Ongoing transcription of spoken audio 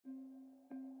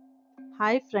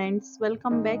Hi friends,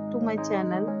 welcome back to my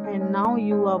channel, and now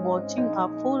you are watching a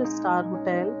 4-star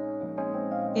hotel.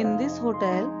 In this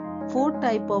hotel, 4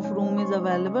 type of room is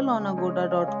available on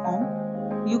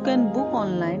agoda.com. You can book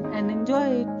online and enjoy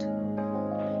it.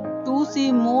 To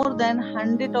see more than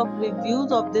 100 of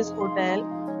reviews of this hotel,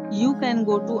 you can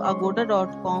go to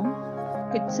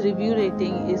agoda.com. Its review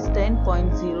rating is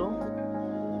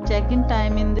 10.0. Check-in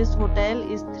time in this hotel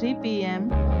is 3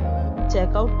 p.m.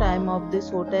 Check-out time of this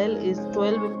hotel is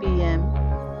 12 p.m.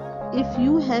 If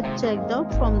you have checked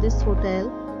out from this hotel,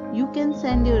 you can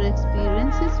send your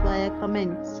experiences via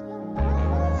comments.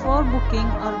 For booking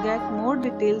or get more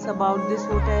details about this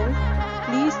hotel,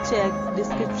 please check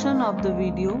description of the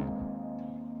video.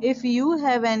 If you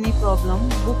have any problem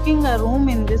booking a room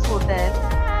in this hotel,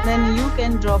 then you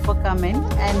can drop a comment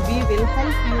and we will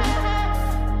help you.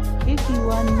 If you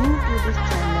are new to this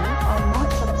channel or not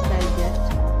subscribed yet,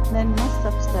 then must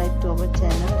subscribe to our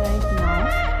channel right now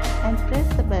and press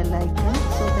the bell icon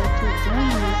so that you don't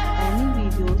miss any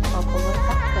videos of our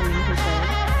upcoming hotel.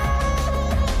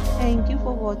 Thank you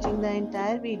for watching the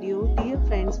entire video. Dear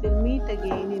friends, we'll meet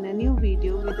again in a new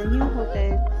video with a new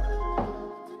hotel.